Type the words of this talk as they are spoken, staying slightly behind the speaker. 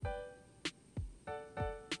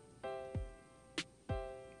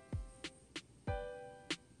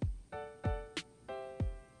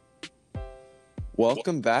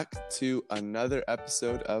Welcome back to another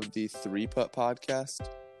episode of the Three Putt Podcast.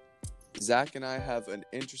 Zach and I have an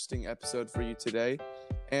interesting episode for you today,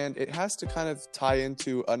 and it has to kind of tie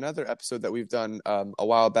into another episode that we've done a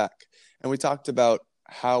while back. And we talked about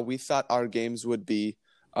how we thought our games would be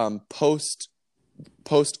post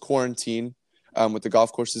quarantine with the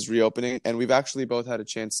golf courses reopening, and we've actually both had a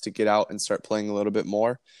chance to get out and start playing a little bit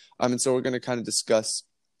more. And so we're going to kind of discuss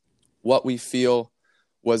what we feel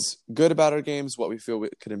was good about our games, what we feel we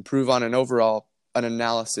could improve on, and overall an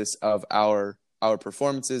analysis of our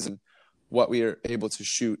performances and what we are able to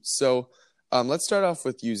shoot. So let's start off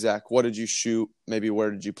with you, Zach. What did you shoot? Maybe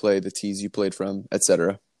where did you play, the tees you played from,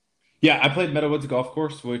 etc.? Yeah, I played Meadowwoods Golf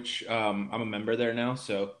Course, which I'm a member there now,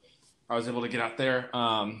 so I was able to get out there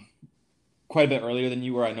quite a bit earlier than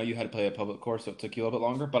you were. I know you had to play a public course, so it took you a little bit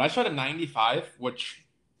longer. But I shot a 95, which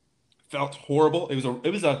felt horrible. It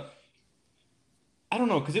was a I don't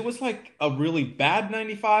know, because it was like a really bad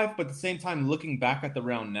 95, but at the same time, looking back at the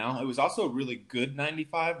round now, it was also a really good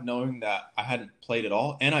 95, knowing that I hadn't played at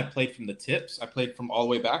all, and I played from the tips. I played from all the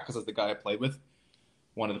way back because the guy I played with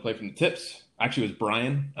wanted to play from the tips. Actually, it was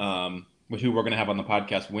Brian, with who we're going to have on the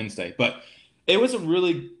podcast Wednesday. But it was a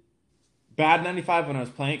really bad 95 when I was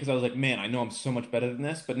playing it because I was like, man, I know I'm so much better than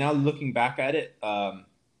this. But now looking back at it, and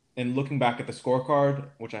looking back at the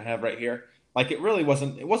scorecard, which I have right here, like it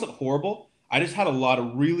wasn't horrible. I just had a lot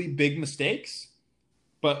of really big mistakes.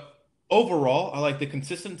 But overall, I like the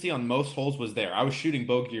consistency on most holes was there. I was shooting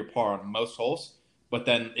bogey or par on most holes, but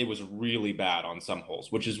then it was really bad on some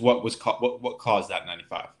holes, which is what caused that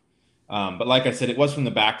 95. But like I said, it was from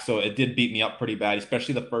the back, so it did beat me up pretty bad,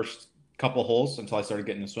 especially the first couple holes until I started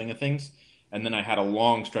getting the swing of things. And then I had a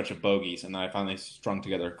long stretch of bogeys, and then I finally strung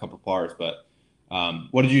together a couple pars. But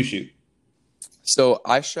what did you shoot? So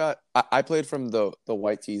I played from the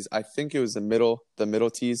white tees. I think it was the middle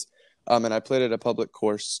tees. And I played at a public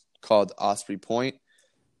course called Osprey Point.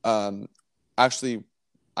 Um, Actually,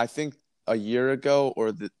 I think a year ago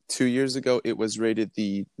or 2 years ago, it was rated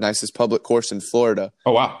the nicest public course in Florida.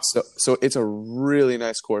 Oh wow, So it's a really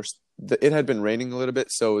nice course. It had been raining a little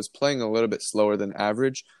bit, so it was playing a little bit slower than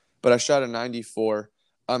average. But I shot a 94.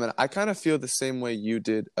 And I kind of feel the same way you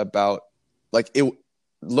did about like it.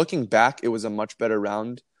 Looking back, it was a much better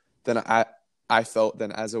round than I felt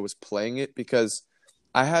than as I was playing it because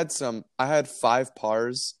I had five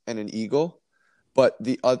pars and an eagle, but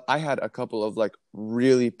I had a couple of like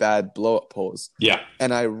really bad blow up holes, yeah,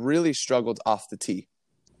 and I really struggled off the tee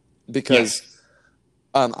because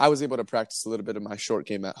yes, I was able to practice a little bit of my short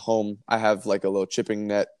game at home. I have like a little chipping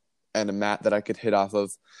net and a mat that I could hit off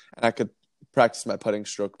of, and I could practice my putting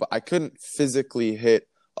stroke, but I couldn't physically hit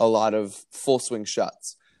a lot of full swing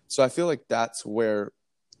shots. So I feel like that's where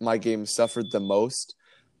my game suffered the most.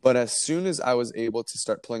 But as soon as I was able to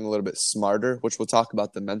start playing a little bit smarter, which we'll talk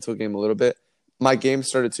about the mental game a little bit, my game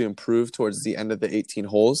started to improve towards the end of the 18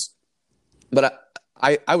 holes. But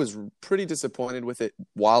I was pretty disappointed with it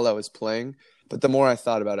while I was playing. But the more I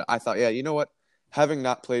thought about it, I thought, yeah, you know what? Having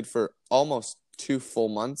not played for almost 2 full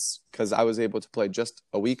months, because I was able to play just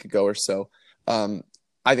a week ago or so, I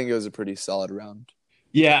think it was a pretty solid round.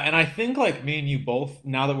 yeah. And I think like me and you both,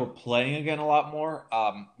 now that we're playing again a lot more,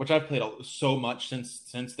 which I've played so much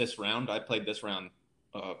since this round. I played this round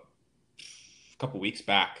a couple weeks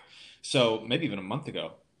back, so maybe even a month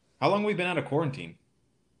ago. How long have we been out of quarantine?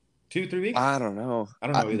 2, 3 weeks? I don't know. I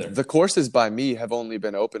don't know either. The courses by me have only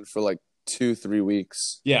been open for like 2, 3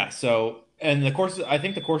 weeks. Yeah, so and the courses I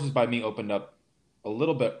think the courses by me opened up a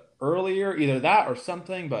little bit earlier, either that or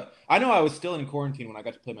something, but I know I was still in quarantine when I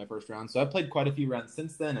got to play my first round. So I played quite a few rounds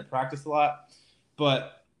since then and practiced a lot.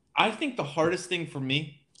 But I think the hardest thing for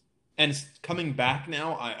me, and it's coming back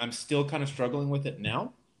now, I'm still kind of struggling with it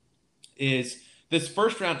now, is this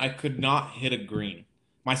first round I could not hit a green.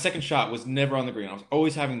 My second shot was never on the green. I was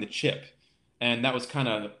always having the chip, and that was kind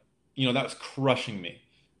of, that was crushing me.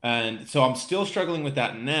 And so I'm still struggling with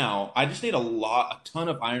that now. I just need a ton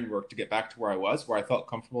of iron work to get back to where I was, where I felt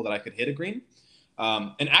comfortable that I could hit a green.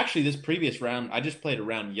 And actually, this previous round, I just played a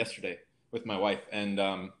round yesterday with my wife,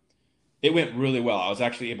 and it went really well. I was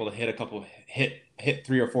actually able to hit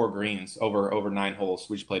 3 or 4 greens over 9 holes.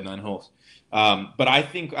 We just played 9 holes. But I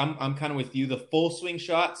think I'm kind of with you. The full swing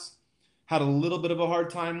shots had a little bit of a hard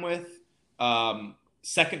time with.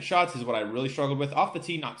 Second shots is what I really struggled with. Off the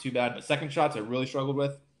tee, not too bad, but second shots I really struggled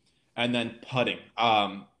with. And then putting,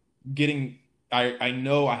 getting. I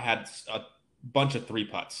know I had a bunch of three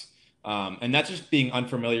putts, and that's just being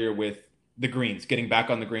unfamiliar with the greens, getting back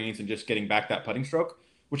on the greens and just getting back that putting stroke,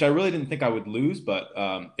 which I really didn't think I would lose, but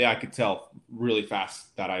yeah, I could tell really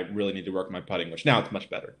fast that I really need to work my putting, which now it's much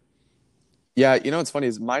better. Yeah, you know what's funny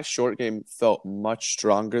is my short game felt much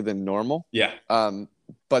stronger than normal. Yeah. Um,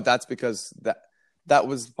 but that's because that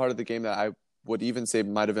was part of the game that I would even say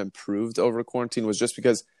might have improved over quarantine was just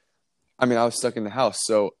because I mean I was stuck in the house.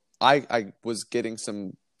 So I was getting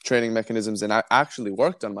some training mechanisms and I actually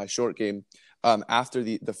worked on my short game after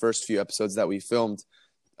the first few episodes that we filmed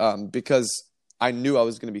because I knew I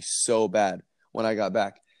was going to be so bad when I got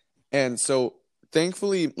back. And so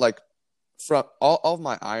thankfully, like from all of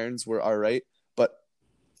my irons were all right, but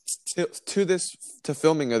to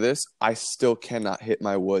filming of this, I still cannot hit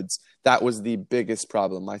my woods. That was the biggest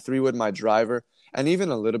problem. My 3 wood, my driver, and even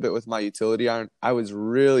a little bit with my utility iron, I was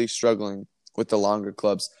really struggling with the longer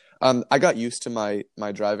clubs. I got used to my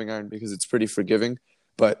driving iron because it's pretty forgiving,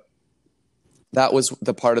 but that was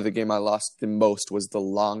the part of the game I lost the most was the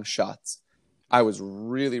long shots. I was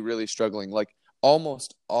really, really struggling. Like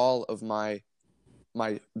almost all of my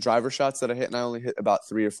driver shots that I hit, and I only hit about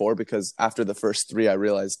 3 or 4 because after the first 3, I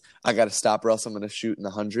realized I got to stop or else I'm going to shoot in the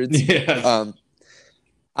hundreds. Yes.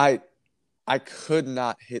 I I could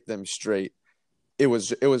not hit them straight. It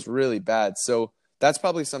was really bad. So that's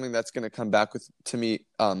probably something that's going to come back with to me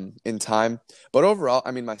in time. But overall,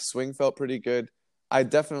 I mean, my swing felt pretty good. I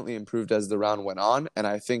definitely improved as the round went on, and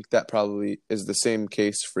I think that probably is the same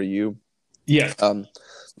case for you. Yes.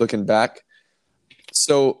 Looking back,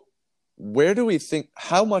 so where do we think?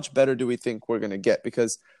 How much better do we think we're going to get?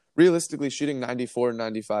 Because realistically, shooting 94 and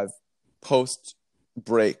 95 post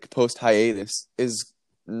break, post hiatus is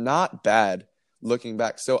not bad looking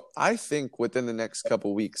back. So I think within the next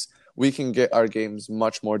couple weeks, we can get our games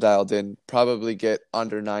much more dialed in, probably get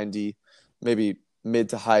under 90, maybe mid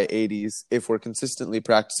to high 80s if we're consistently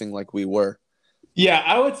practicing like we were. Yeah,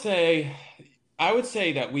 I would say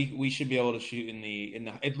that we should be able to shoot in the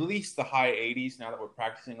at least the high 80s now that we're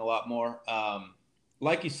practicing a lot more.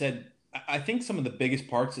 Like you said, I think some of the biggest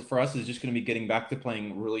parts for us is just going to be getting back to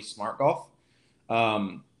playing really smart golf.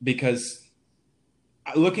 Because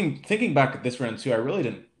thinking back at this round too, I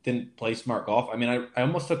really didn't play smart golf. I mean, I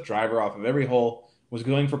almost took driver off of every hole, was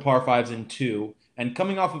going for par fives in two, and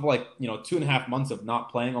coming off of like 2.5 months of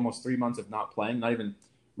not playing, almost 3 months of not playing, not even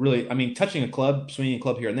really. I mean, touching a club, swinging a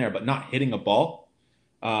club here and there, but not hitting a ball.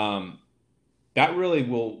 Um, that really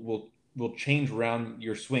will change around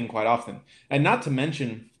your swing quite often, and not to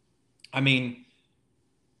mention, I mean,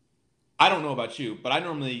 I don't know about you, but I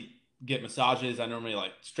normally get massages. I normally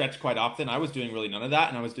like stretch quite often. I was doing really none of that,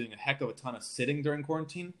 and I was doing a heck of a ton of sitting during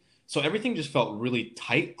quarantine. So everything just felt really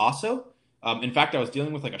tight. Also, in fact, I was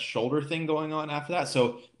dealing with like a shoulder thing going on after that.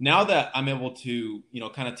 So now that I'm able to,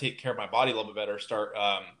 kind of take care of my body a little bit better, start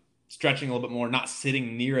stretching a little bit more, not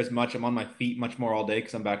sitting near as much. I'm on my feet much more all day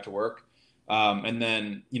because I'm back to work. And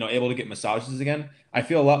then able to get massages again. I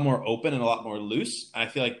feel a lot more open and a lot more loose. I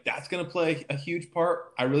feel like that's going to play a huge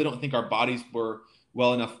part. I really don't think our bodies were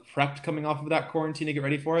well enough prepped coming off of that quarantine to get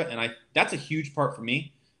ready for it, and that's a huge part for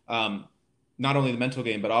me. Not only the mental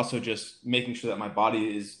game, but also just making sure that my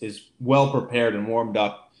body is well prepared and warmed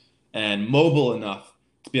up and mobile enough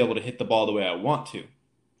to be able to hit the ball the way I want to.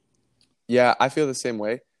 Yeah, I feel the same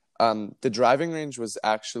way. The driving range was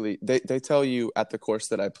actually they tell you at the course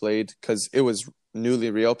that I played because it was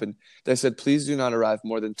newly reopened. They said please do not arrive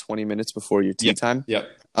more than 20 minutes before your tee Yep. time. Yep.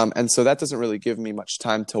 And so that doesn't really give me much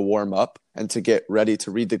time to warm up and to get ready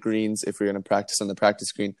to read the greens if we're going to practice on the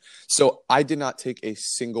practice green. So I did not take a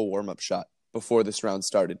single warm up shot before this round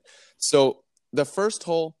started. So the first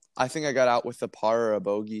hole, I think I got out with a par or a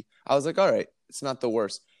bogey. I was like, all right, it's not the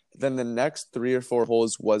worst. Then the next 3 or 4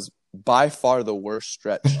 holes was by far the worst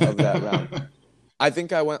stretch of that round. I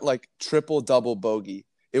think I went like triple double bogey.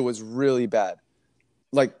 It was really bad.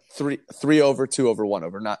 Like three over, 2 over, 1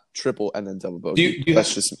 over, not triple and then double Do bogey. you do you, That's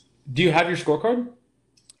ha- just do you have your scorecard?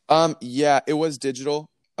 yeah, it was digital.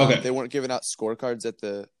 Okay, They weren't giving out scorecards at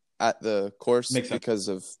the course makes sense. because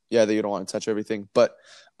of that you don't want to touch everything. But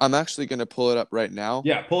I'm actually gonna pull it up right now.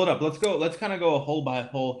 Yeah, pull it up. Let's go. Let's kind of go hole by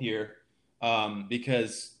hole here,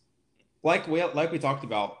 because like we talked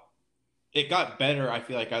about, it got better. I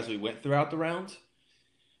feel like as we went throughout the round,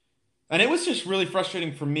 and it was just really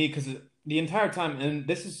frustrating for me because the entire time, and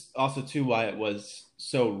this is also too why it was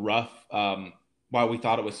so rough. Why we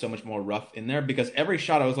thought it was so much more rough in there because every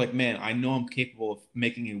shot I was like, man, I know I'm capable of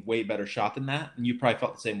making a way better shot than that, and you probably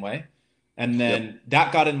felt the same way. And Yep. then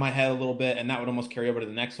that got in my head a little bit, and that would almost carry over to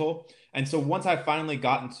the next hole. And so once I finally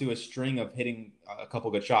got into a string of hitting a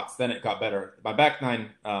couple good shots, then it got better. My back nine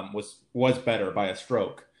was better by a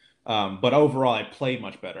stroke, but overall I played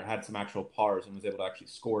much better, had some actual pars, and was able to actually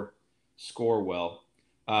score well.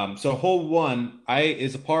 So hole one, I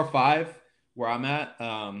is a par five where I'm at.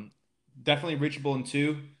 Definitely reachable in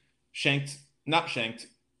two. Shanked, not shanked.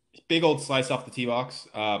 big old slice off the tee box,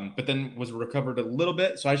 but then was recovered a little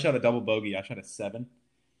bit. So I shot a double bogey. I shot a 7.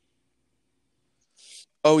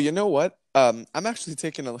 Oh, you know what? I'm actually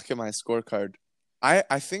taking a look at my scorecard.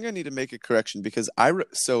 I think I need to make a correction because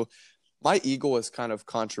so my eagle was kind of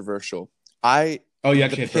controversial. Oh, you The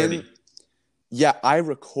actually had pin, birdie. yeah, I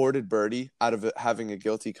recorded birdie out of it having a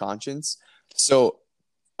guilty conscience. So,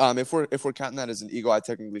 if we're counting that as an eagle, I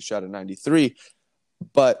technically shot a 93.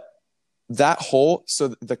 But that hole, so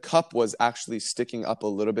the cup was actually sticking up a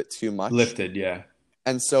little bit too much. Lifted, yeah.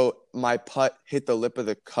 And so my putt hit the lip of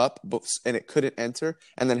the cup and it couldn't enter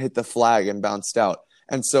and then hit the flag and bounced out.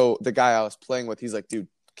 And so the guy I was playing with, he's like, dude,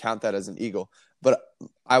 count that as an eagle. But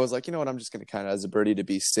I was like, you know what? I'm just going to count it as a birdie to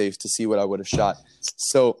be safe to see what I would have shot.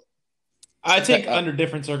 So, I think uh, under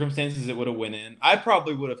different circumstances it would have went in. I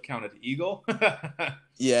probably would have counted eagle.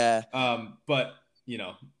 yeah. But you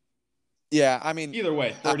know, Yeah. I mean, either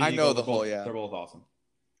way, birdie I know eagle, the whole, yeah. they're both awesome.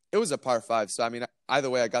 It was a par five. So, I mean, either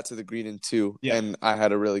way, I got to the green in two Yeah. and I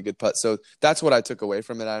had a really good putt. So that's what I took away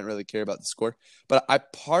from it. I didn't really care about the score. But I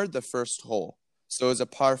parred the first hole. So it was a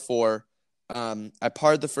par four. I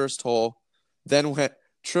parred the first hole, then went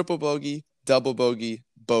triple bogey, double bogey,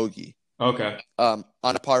 bogey. Okay. On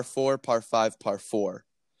a par four, par five, par four.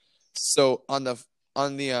 So on the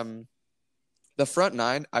front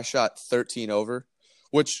nine, I shot 13 over,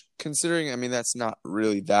 which considering, I mean, that's not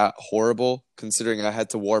really that horrible considering I had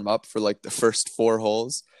to warm up for like the first four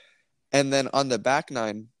holes. And then on the back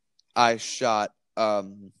nine, I shot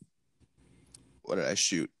what did I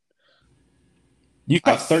shoot? You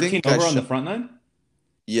I got 13 think I over on the shot, front nine?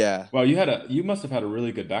 yeah. Wow, you must have had a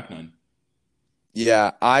really good back nine.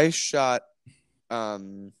 Yeah, I shot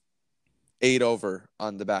um 8 over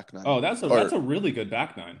on the back nine. Oh, that's Or a really good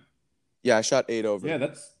back nine. yeah, I shot 8 Yeah, over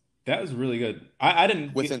that was really good. I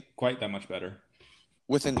didn't with get an quite that much better.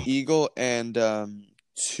 with an eagle and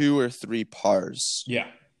two or three pars. Yeah,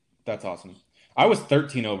 that's awesome. I was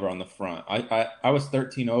 13 over on the front. I was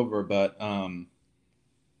 13 over, but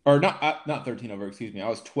or not 13 over, excuse me. I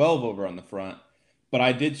was 12 over on the front, but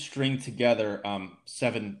I did string together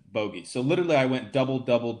 7 bogeys. So literally I went double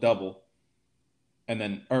double double and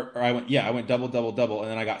then or I went double double double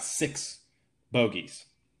and then I got 6 bogeys,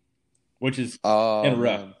 which is in Oh a row.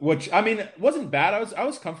 man. Which I mean, it wasn't bad. I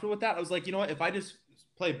was comfortable with that. I was like, you know what, if I just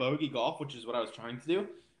play bogey golf, which is what I was trying to do,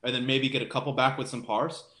 and then maybe get a couple back with some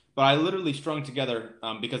pars. But I literally strung together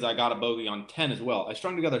because I got a bogey on 10 as well. I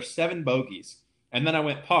strung together 7 bogeys, and then I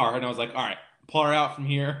went par, and I was like, all right, par out from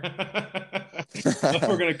here.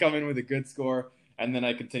 We're gonna come in with a good score, and then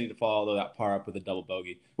I continued to follow that par up with a double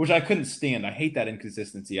bogey, which I couldn't stand. I hate that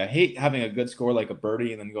inconsistency. I hate having a good score like a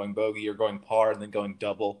birdie and then going bogey, or going par and then going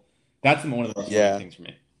double. That's one of the most frustrating Yeah. things for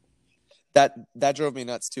me. That drove me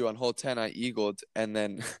nuts too. On hole 10 I eagled and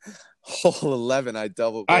then hole 11 I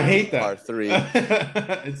double I bogeyed hate par that. 3.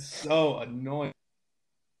 It's so annoying.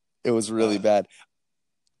 It was really Uh, bad.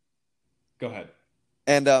 Go ahead.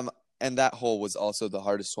 And that hole was also the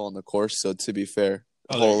hardest hole on the course, so to be fair,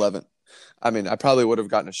 Oh, there hole you go. 11. I mean, I probably would have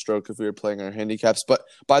gotten a stroke if we were playing our handicaps, but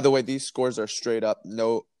by the way, these scores are straight up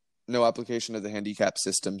no application of the handicap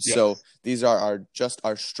system. Yep. So these are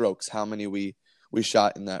our strokes, how many we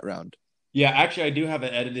shot in that round. Yeah, actually, I do have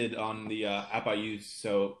it edited on the app I use.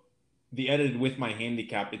 So the edited with my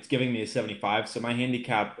handicap, it's giving me a 75. So my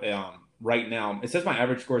handicap right now, it says my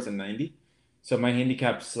average score is a 90. So my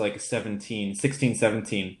handicap's like a 17, 16,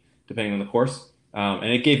 17, depending on the course. And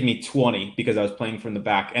it gave me 20 because I was playing from the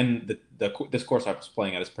back. And this course I was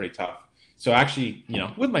playing at is pretty tough. So actually,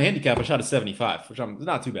 with my handicap, I shot a 75, which I'm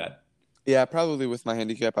not too bad. Yeah, probably with my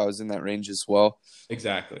handicap, I was in that range as well.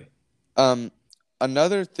 Exactly. Um,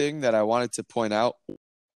 Another thing that I wanted to point out,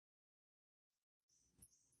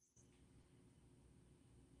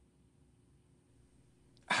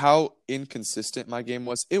 how inconsistent my game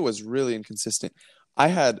was. It was really inconsistent. I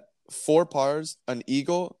had 4 pars, an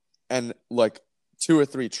eagle, and like 2 or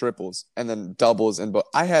 3 triples, and then doubles but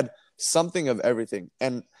I had something of everything.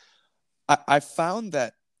 And I found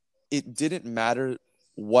that it didn't matter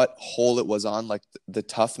what hole it was on, like the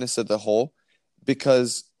toughness of the hole,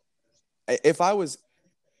 because if I was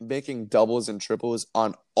making doubles and triples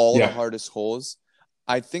on all the Yeah. hardest holes,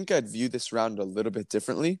 I think I'd view this round a little bit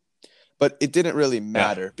differently. But it didn't really Yeah.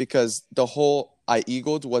 matter because the hole I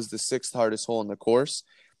eagled was the 6th hardest hole in the course,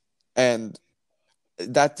 and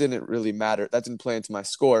that didn't really matter. That didn't play into my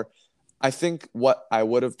score. I think what I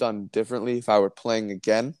would have done differently if I were playing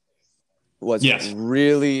again was Yes.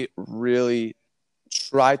 really, really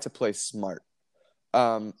try to play smart.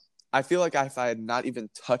 I feel like if I had not even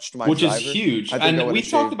touched my Which is driver, huge. I think I And would we have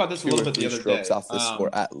talked shaved about this a 2 or little bit the 3 other strokes day. off this score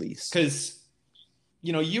at least. Because,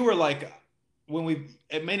 you were like,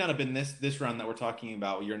 it may not have been this round that we're talking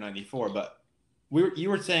about, year 94, but you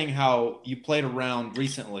were saying how you played around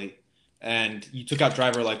recently and you took out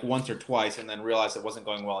driver like once or twice and then realized it wasn't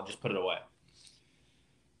going well and just put it away.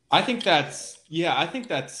 I think that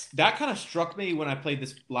kind of struck me when I played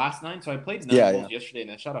this last night. So I played nine holes yesterday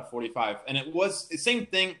and I shot a 45, and it was the same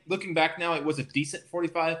thing. Looking back now, it was a decent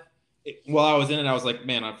 45. While I was in it, I was like,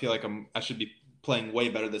 man, I feel like I should be playing way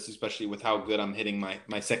better this, especially with how good I'm hitting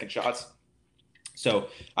my second shots. So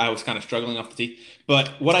I was kind of struggling off the tee. But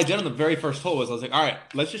what I did on the very first hole was I was like, all right,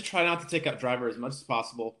 let's just try not to take out driver as much as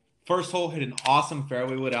possible. First hole hit an awesome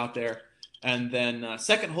fairway wood out there. And then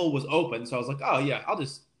second hole was open. So I was like, oh, yeah, I'll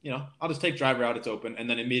just take driver out. It's open. And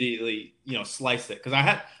then immediately, slice it. Because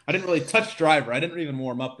I didn't really touch driver. I didn't even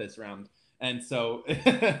warm up this round. And so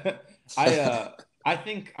I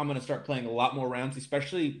think I'm going to start playing a lot more rounds,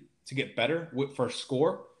 especially to get better for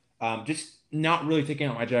score. Just not really taking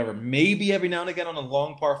out my driver. Maybe every now and again on a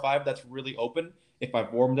long par 5 that's really open if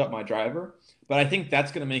I've warmed up my driver. But I think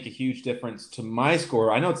that's going to make a huge difference to my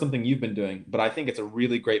score. I know it's something you've been doing, but I think it's a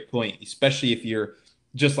really great point, especially if you're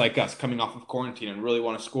just like us coming off of quarantine and really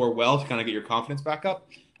want to score well to kind of get your confidence back up.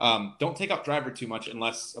 Don't take out driver too much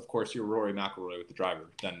unless, of course, you're Rory McIlroy with the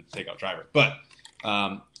driver. Then take out driver. But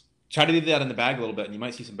try to leave that in the bag a little bit, and you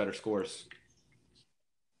might see some better scores.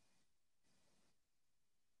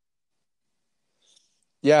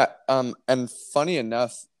 Yeah, and funny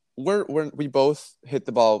enough, we both hit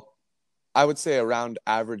the ball, I would say around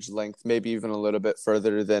average length, maybe even a little bit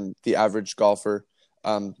further than the average golfer,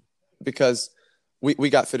 because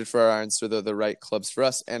we got fitted for our irons, so the right clubs for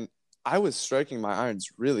us, and I was striking my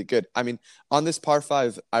irons really good. I mean, on this par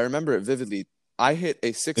 5, I remember it vividly. I hit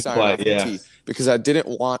a 6-iron off the tee because I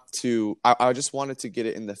didn't want to. I just wanted to get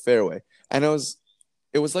it in the fairway, and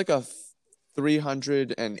it was like a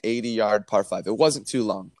 380-yard par 5. It wasn't too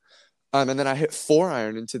long. And then I hit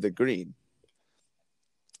 4-iron into the green.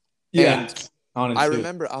 Yeah. And I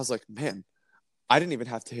remember I was like, man, I didn't even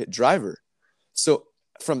have to hit driver. So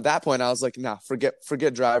from that point, I was like, nah,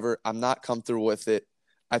 forget driver. I'm not comfortable with it.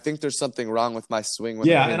 I think there's something wrong with my swing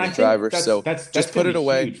when I'm hitting the driver. So just put it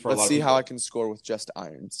away. Let's see how I can score with just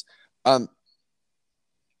irons.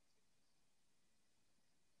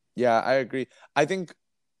 Yeah, I agree. I think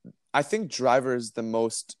driver is the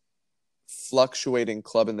most fluctuating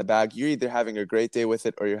club in the bag. You're either having a great day with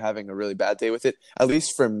it or you're having a really bad day with it, at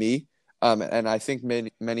least for me. And I think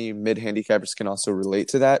many mid-handicappers can also relate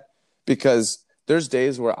to that, because there's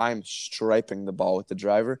days where I'm striping the ball with the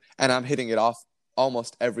driver and I'm hitting it off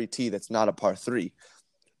almost every tee that's not a par 3.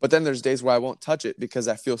 But then there's days where I won't touch it because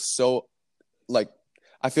I feel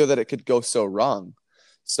that it could go so wrong.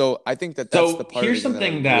 So I think that's the part here's of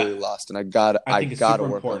something that I really lost, and I gotta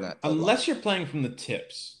work important on that. Unless you're playing from the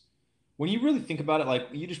tips, when you really think about it, like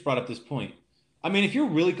you just brought up this point. I mean, if you're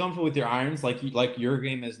really comfortable with your irons, like your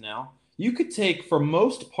game is now, you could take, for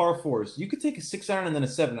most par 4s, you could take a 6-iron and then a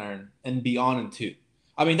 7-iron and be on in 2.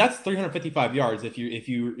 I mean, that's 355 yards if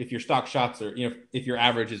your stock shots are, if your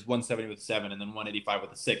average is 170 with a 7 and then 185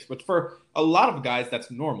 with a 6. But for a lot of guys,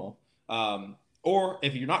 that's normal. Or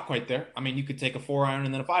if you're not quite there, I mean, you could take a 4-iron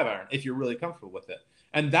and then a 5-iron if you're really comfortable with it.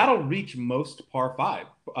 And that'll reach most par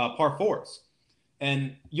 4s.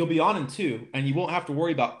 And you'll be on in 2, and you won't have to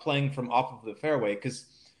worry about playing from off of the fairway. Because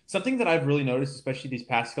something that I've really noticed, especially these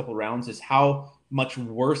past couple rounds, is how much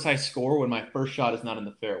worse I score when my first shot is not in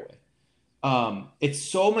the fairway. It's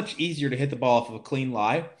so much easier to hit the ball off of a clean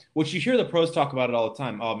lie, which you hear the pros talk about it all the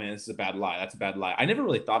time. Oh, man, this is a bad lie. That's a bad lie. I never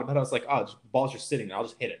really thought about it. I was like, oh, the ball's just sitting there. I'll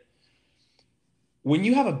just hit it. When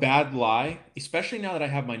you have a bad lie, especially now that I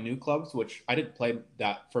have my new clubs, which I didn't play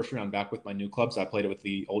that first round back with my new clubs. I played it with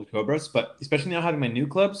the old Cobras. But especially now having my new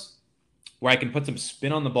clubs, where I can put some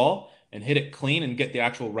spin on the ball and hit it clean and get the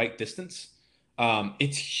actual right distance,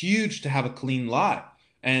 it's huge to have a clean lie.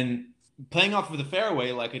 And playing off of the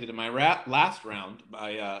fairway like I did in my last round,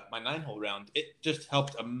 my 9-hole round, it just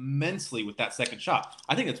helped immensely with that second shot.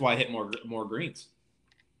 I think that's why I hit more greens.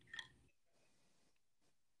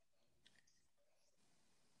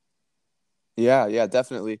 Yeah,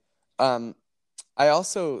 definitely. I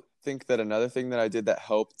also think that another thing that I did that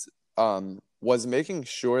helped was making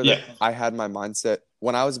sure that I had my mindset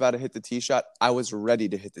when I was about to hit the tee shot. I was ready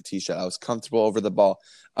to hit the tee shot. I was comfortable over the ball.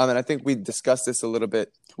 And I think we discussed this a little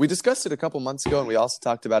bit. We discussed it a couple months ago, and we also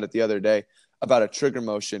talked about it the other day about a trigger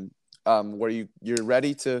motion, where you're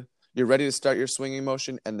ready to start your swinging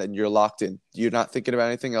motion, and then you're locked in. You're not thinking about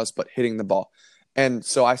anything else but hitting the ball. And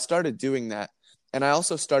so I started doing that. And I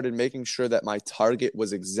also started making sure that my target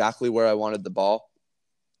was exactly where I wanted the ball.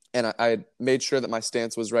 And I made sure that my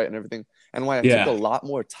stance was right and everything. And when I took a lot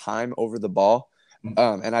more time over the ball,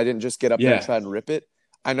 and I didn't just get up there and Yeah. try and rip it.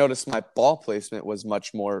 I noticed my ball placement was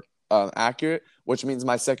much more accurate, which means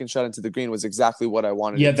my second shot into the green was exactly what I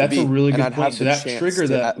wanted Yeah, it to that's a be, really and good I'd point. have So the that chance trigger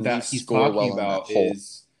to at that least he's score well talking on that about hole.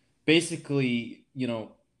 is basically,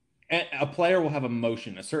 a player will have a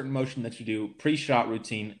motion, a certain motion that you do pre-shot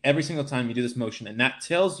routine every single time you do this motion, and that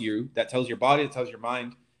tells your body, that tells your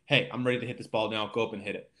mind, hey, I'm ready to hit this ball now. Go up and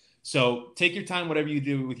hit it. So take your time, whatever you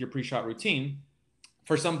do with your pre-shot routine.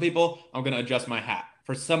 For some people, I'm going to adjust my hat.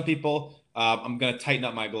 For some people, I'm going to tighten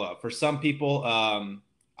up my glove. For some people,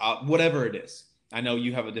 whatever it is. I know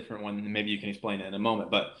you have a different one, and maybe you can explain it in a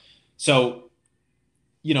moment. But so,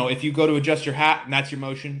 if you go to adjust your hat and that's your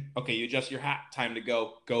motion, okay, you adjust your hat, time to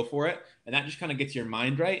go for it. And that just kind of gets your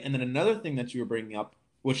mind right. And then another thing that you were bringing up,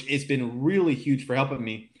 which has been really huge for helping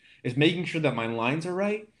me, is making sure that my lines are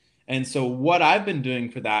right. And so what I've been doing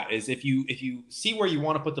for that is if you see where you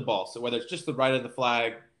want to put the ball, so whether it's just the right of the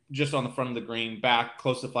flag, just on the front of the green, back,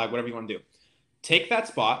 close to the flag, whatever you want to do, take that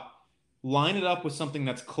spot, line it up with something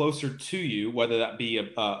that's closer to you, whether that be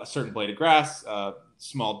a certain blade of grass, a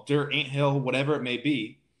small dirt, anthill, whatever it may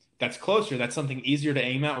be, that's closer. That's something easier to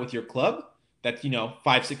aim at with your club. That's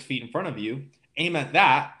 5, 6 feet in front of you. Aim at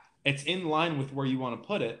that. It's in line with where you want to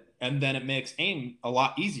put it, and then it makes aim a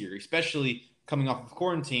lot easier, especially coming off of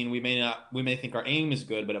quarantine. We may think our aim is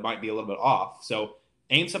good, but it might be a little bit off. So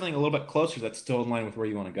aim something a little bit closer that's still in line with where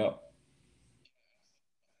you want to go.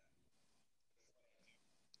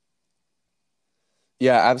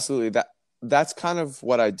 Yeah, absolutely. That's kind of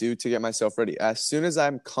what I do to get myself ready. As soon as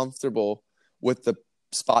I'm comfortable with the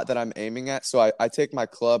spot that I'm aiming at, so I take my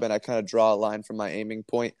club and I kind of draw a line from my aiming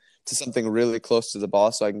point to something really close to the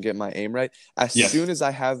ball so I can get my aim right. As Yes, soon as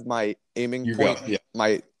I have my aiming you go. point, Yeah,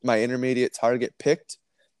 my intermediate target picked,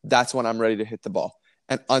 that's when I'm ready to hit the ball.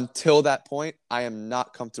 And until that point, I am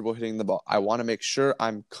not comfortable hitting the ball. I want to make sure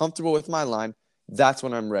I'm comfortable with my line. That's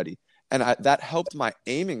when I'm ready, and that helped my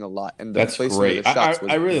aiming a lot, and the that's placement of great. the I, shots I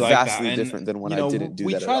I was really like that, vastly and different than when I didn't do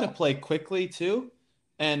we that at try to all. play quickly too,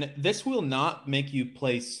 and this will not make you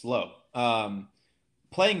play slow.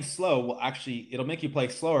 Playing slow will actually it'll make you play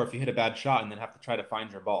slower if you hit a bad shot and then have to try to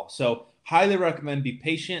find your ball. So highly recommend be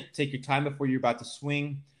patient, take your time before you're about to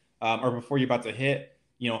swing, or before you're about to hit.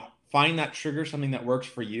 Find that trigger, something that works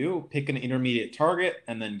for you. Pick an intermediate target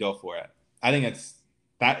and then go for it. I think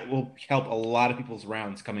that will help a lot of people's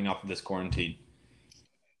rounds coming off of this quarantine.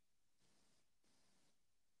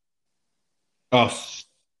 Oh,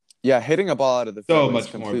 Yeah, hitting a ball out of the so fairway is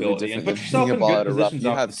much more completely ability and different than put hitting yourself a in ball good out of rough. positions You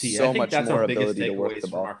off have the tee. I so think much that's our more biggest ability to work the takeaways from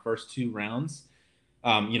ball. our first two rounds.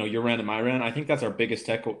 Your round and my round. I think that's our biggest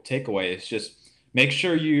takeaway is just make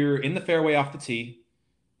sure you're in the fairway off the tee.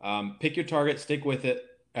 Pick your target, stick with it,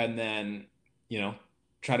 and then you know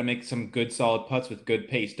try to make some good solid putts with good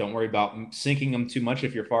pace. Don't worry about sinking them too much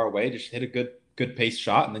if you're far away. Just hit a good pace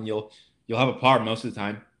shot, and then you'll have a par most of the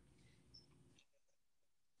time.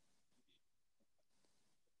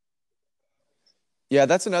 Yeah,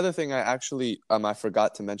 that's another thing I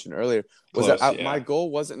forgot to mention earlier was that Close, my yeah, goal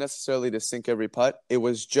wasn't necessarily to sink every putt. It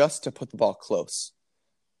was just to put the ball close.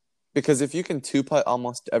 Because if you can two putt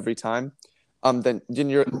almost every time, then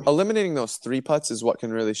you're eliminating those three putts is what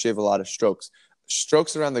can really shave a lot of strokes.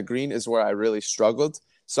 Strokes around the green is where I really struggled.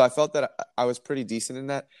 So I felt that I was pretty decent in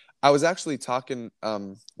that. I was actually talking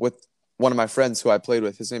with one of my friends who I played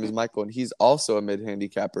with. His name is Michael, and he's also a mid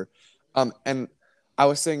handicapper. And I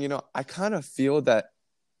was saying, I kind of feel that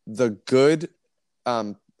the good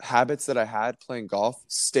habits that I had playing golf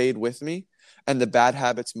stayed with me, and the bad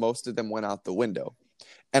habits, most of them went out the window.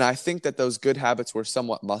 And I think that those good habits were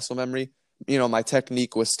somewhat muscle memory. My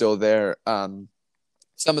technique was still there.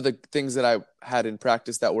 Some of the things that I had in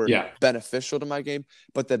practice that were yeah. beneficial to my game,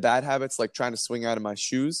 but the bad habits, like trying to swing out of my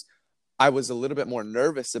shoes, I was a little bit more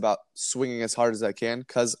nervous about swinging as hard as I can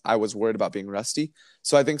because I was worried about being rusty.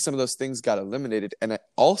 So I think some of those things got eliminated, and it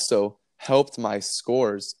also helped my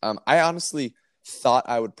scores. I honestly thought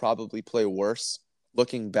I would probably play worse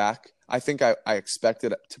looking back. I think I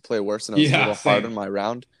expected to play worse, and I was a Yeah, little hard on same. my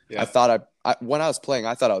round. I Yeah, thought when I was playing,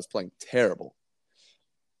 I thought I was playing terrible.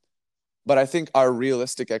 But I think our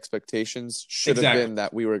realistic expectations should have exactly. been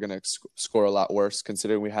that we were going to score a lot worse,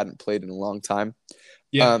 considering we hadn't played in a long time.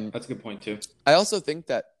 Yeah, Um, that's a good point too. I also think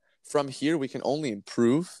that from here we can only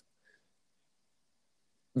improve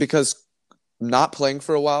because not playing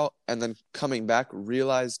for a while and then coming back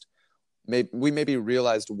maybe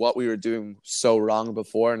realized what we were doing so wrong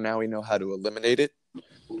before, and now we know how to eliminate it.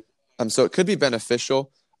 So it could be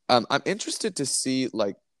beneficial. I'm interested to see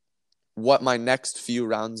like what my next few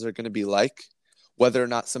rounds are going to be like, whether or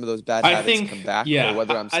not some of those bad I habits come think, back or yeah,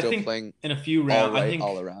 whether I'm I still think playing in a few all rounds, I right think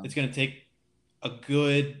all it's around. going to take a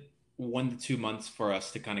good 1 to 2 months for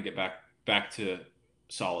us to kind of get back to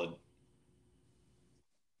solid.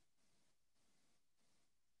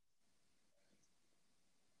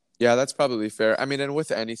 Yeah, that's probably fair. I mean, and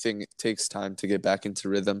with anything, it takes time to get back into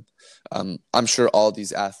rhythm. I'm sure all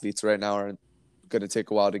these athletes right now are going to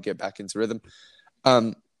take a while to get back into rhythm.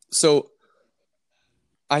 Um, so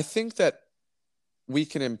I think that we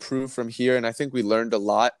can improve from here, and I think we learned a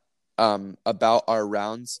lot about our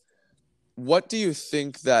rounds. What do you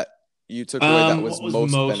think that you took away that was What was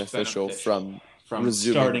most most beneficial beneficial from from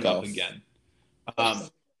resuming starting up golf? again? Um,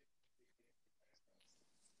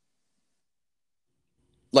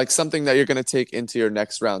 Like something that you're going to take into your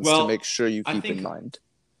next rounds to make well, sure you I keep in think mind.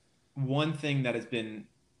 one thing that has been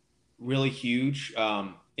really huge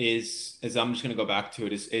is I'm just going to go back to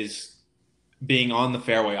it is being on the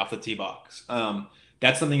fairway off the tee box.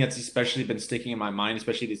 That's something that's especially been sticking in my mind,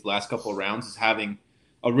 especially these last couple of rounds, is having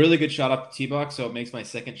a really good shot off the tee box. So it makes my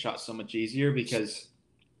second shot so much easier because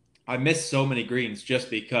I missed so many greens just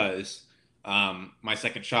because my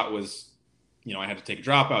second shot was, I had to take a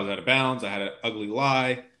drop. I was out of bounds. I had an ugly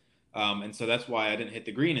lie, and so that's why I didn't hit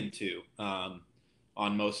the green in two on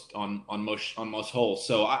most holes.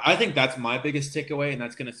 So I think that's my biggest takeaway, and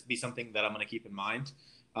that's going to be something that I'm going to keep in mind.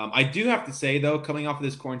 I do have to say though, coming off of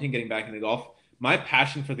this quarantine, getting back into golf, my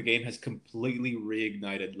passion for the game has completely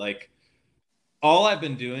reignited. Like all I've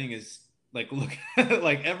been doing is like look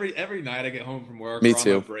like every night I get home from work Me or on my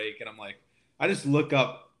too. break, and I'm like, I just look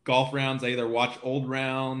up golf rounds. I either watch old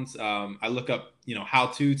rounds, I look up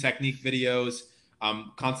how-to technique videos.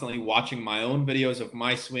 I'm constantly watching my own videos of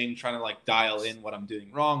my swing, trying to like dial in what I'm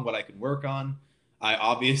doing wrong, what I can work on. I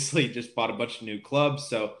obviously just bought a bunch of new clubs,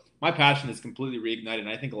 so my passion is completely reignited, and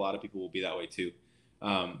I think a lot of people will be that way too.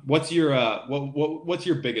 What's your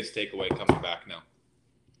biggest takeaway coming back now?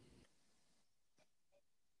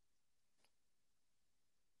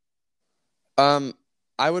 Um,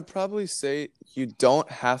 I would probably say you don't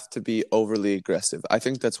have to be overly aggressive. I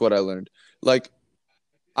think that's what I learned. Like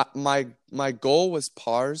my goal was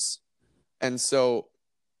pars, and so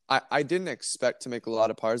I didn't expect to make a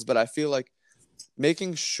lot of pars, but I feel like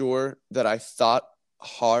making sure that I thought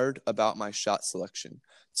hard about my shot selection.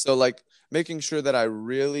 So like making sure that I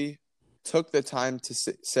really took the time to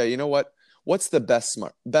say, you know what, what's the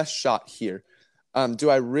best shot here? Do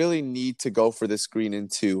I really need to go for this green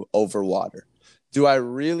into over water? Do I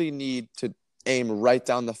really need to aim right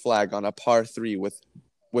down the flag on a par three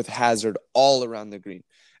with hazard all around the green?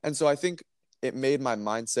 And so I think it made my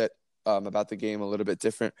mindset about the game a little bit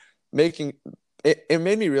different. Making it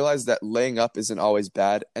made me realize that laying up isn't always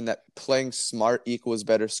bad and that playing smart equals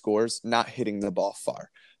better scores, not hitting the ball far.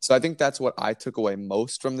 So I think that's what I took away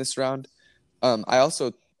most from this round. I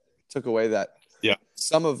also took away that Yeah.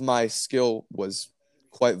 some of my skill was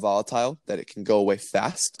quite volatile, that it can go away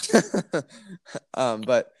fast.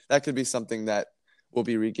 But that could be something that will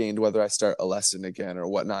be regained whether I start a lesson again or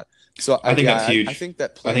whatnot. So I think that's I huge. think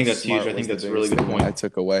that I playing think that's huge. smart I think was the that's a really biggest good thing that point. I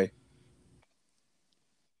took away.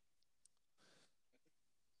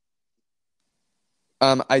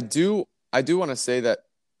 I do want to say that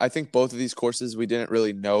I think both of these courses we didn't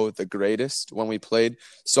really know the greatest when we played.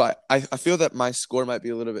 So I feel that my score might be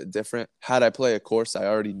a little bit different had I play a course I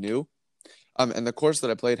already knew. And the course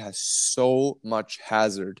that I played has so much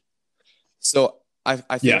hazard. So I think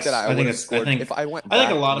that Yes, I I would think have it's. I scored if think. I went I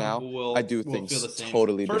think a back lot of now, people I will do will feel things the same.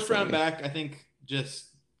 totally First round differently. back, I think just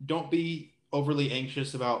don't be overly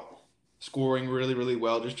anxious about scoring really really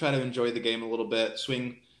well. Just try to enjoy the game a little bit.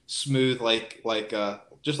 Swing smooth,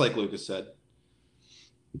 just like Lucas said.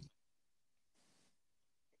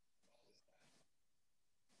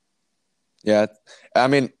 Yeah. I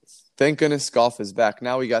mean, thank goodness golf is back.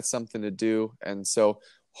 Now we got something to do. And so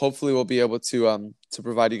hopefully we'll be able to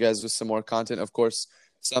provide you guys with some more content. Of course,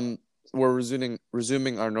 some we're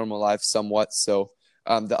resuming our normal life somewhat. So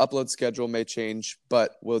the upload schedule may change,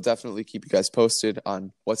 but we'll definitely keep you guys posted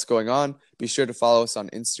on what's going on. Be sure to follow us on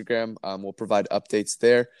Instagram. We'll provide updates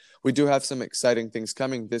there. We do have some exciting things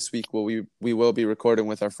coming this week. We will be recording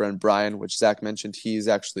with our friend Brian, which Zach mentioned. He's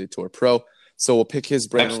actually a tour pro. So we'll pick his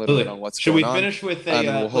brain a little bit Absolutely. on what's Should going we on, finish with a and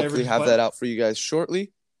we'll player hopefully versus have player? that out for you guys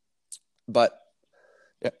shortly. But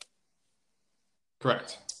yeah,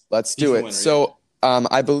 Correct. let's He's do the it. winner. Yeah. So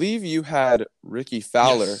I believe you had Ricky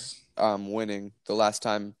Fowler Yes. winning the last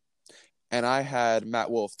time, and I had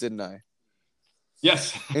Matt Wolf, didn't I?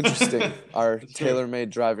 Yes. Interesting. Our That's true.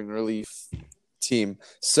 tailor-made driving relief team.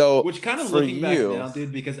 So Which kind of for looking back you, now,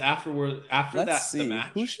 dude, because after let's that the see, who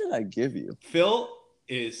match, should I give you? Phil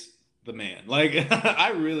is the man. Like I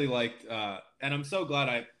really liked, and I'm so glad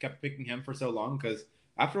I kept picking him for so long because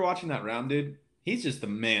after watching that round, dude, he's just the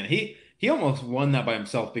man. he almost won that by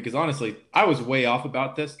himself because honestly, I was way off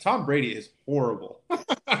about this. Tom Brady is horrible.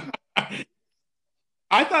 I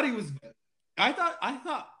thought he was. I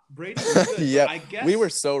thought Brady was good, but Yeah, I we were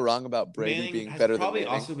guess so wrong about Brady Manning being has better than probably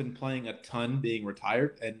Manning. also been playing a ton, being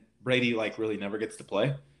retired, and Brady like really never gets to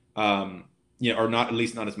play. Or not at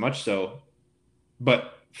least not as much. So,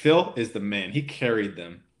 but Phil is the man. He carried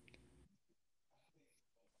them.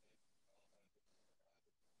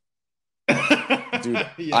 Dude,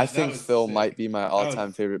 I Yeah, that think was Phil might sick. be my That was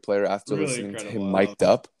all-time favorite player after really listening to incredible. him I love mic'd it.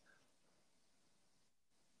 up.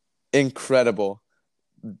 Incredible.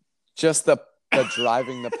 Just the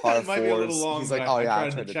driving the par It might be a little fours. long, He's but like, oh I yeah, I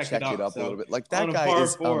tried to tried to check it check it up. up a So little bit. Like on that a guy par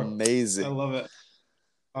is four, I amazing. love it.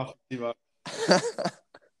 Oh,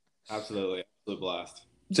 absolutely, absolute blast.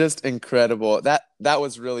 Just incredible. That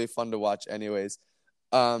was really fun to watch anyways.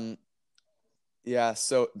 Um yeah,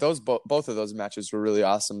 so both of those matches were really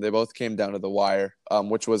awesome. They both came down to the wire,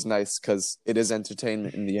 which was nice cuz it is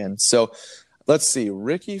entertainment in the end. So, let's see.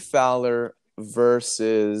 Ricky Fowler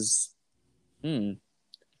versus hmm,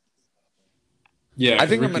 Yeah, I because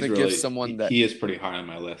think I'm going Ricky's to give really someone that he is pretty high on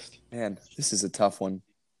my list. man, this is a tough one.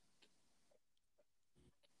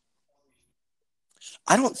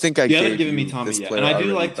 I don't think I You haven't gave given me you Tommy this yet, and player I do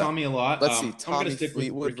already, like but Tommy a lot. let's see. I'm gonna Tommy stick with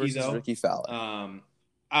Fleetwood Ricky versus though. Ricky Fowler.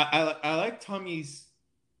 I like Tommy's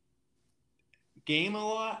game a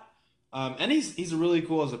lot, and he's really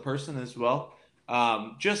cool as a person as well.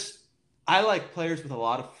 Just I like players with a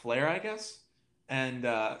lot of flair, I guess, and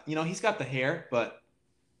he's got the hair, but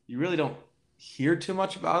you really don't hear too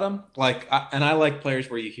much about him. And I like players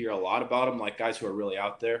where you hear a lot about them, like guys who are really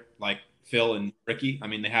out there, like Phil and Ricky. I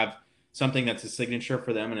mean, they have something that's a signature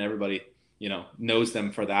for them, and everybody knows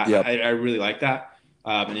them for that. And Yep. I really like that.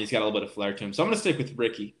 And he's got a little bit of flair to him, so I'm going to stick with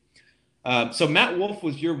Ricky. So Matt Wolf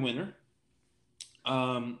was your winner.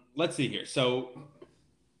 Let's see here. So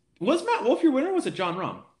was Matt Wolf your winner? Or was it John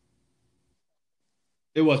Rahm?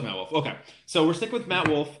 It was Matt Wolf. Okay, so we're sticking with Matt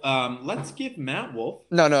Wolf. Let's give Matt Wolf.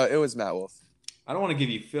 No, it was Matt Wolf. I don't want to give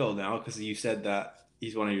you Phil now because you said that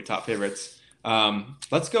he's one of your top favorites.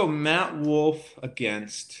 Let's go Matt Wolf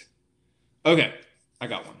against. Okay, I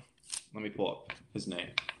got one. Let me pull up his name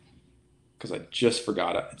because I just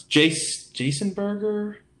forgot it. It's Jason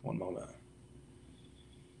Berger. One moment.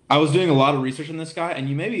 I was doing a lot of research on this guy, and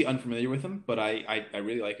you may be unfamiliar with him, but I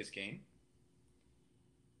really like his game.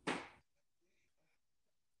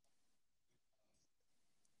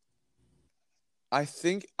 I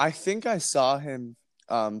think I saw him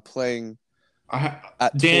playing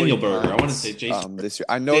at Daniel Torrey Berger. I want to say Pines Jason this year.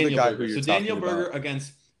 I know the Daniel guy who Berger. you're So talking Daniel about. Berger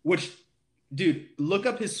against which, dude, look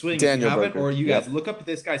up his swing if you Daniel haven't, Berger. or you Yep. guys look up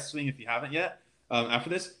this guy's swing if you haven't yet. After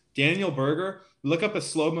this, Daniel Berger, look up a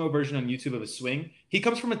slow mo version on YouTube of his swing. He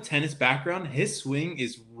comes from a tennis background. His swing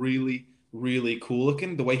is really, really cool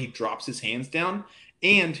looking. The way he drops his hands down,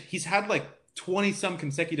 and he's had like 20 some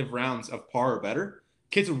consecutive rounds of par or better.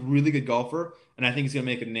 Kid's a really good golfer, and I think he's gonna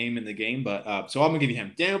make a name in the game. But so I'm gonna give you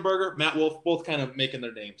him. Daniel Berger, Matt Wolf, both kind of making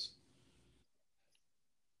their names.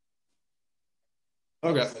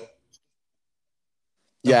 Okay. Of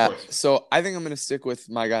Yeah, course. so I think I'm gonna stick with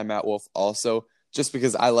my guy Matt Wolf also, just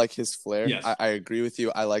because I like his flair. Yes. I agree with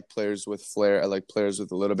you. I like players with flair. I like players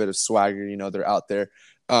with a little bit of swagger. They're out there.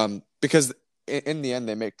 Because in the end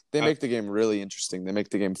they make the game really interesting. They make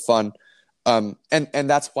the game fun. And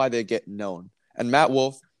that's why they get known. And Matt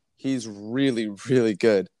Wolf, he's really, really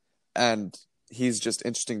good. And he's just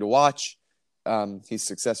interesting to watch. He's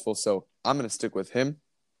successful. So I'm gonna stick with him.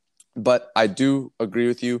 But I do agree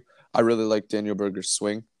with you. I really like Daniel Berger's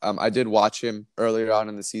swing. I did watch him earlier on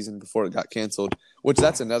in the season before it got canceled, which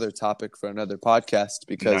that's another topic for another podcast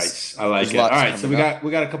because Nice. I like there's it. All lots right, so coming up.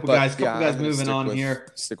 we got a couple But guys, yeah, I'm gonna moving on here.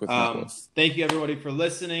 stick with Matt Wolf. Thank you everybody for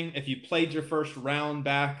listening. If you played your first round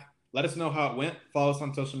back, let us know how it went. Follow us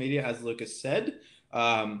on social media, as Lucas said,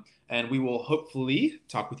 and we will hopefully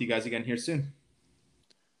talk with you guys again here soon.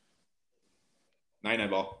 Night, night,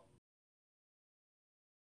 ball.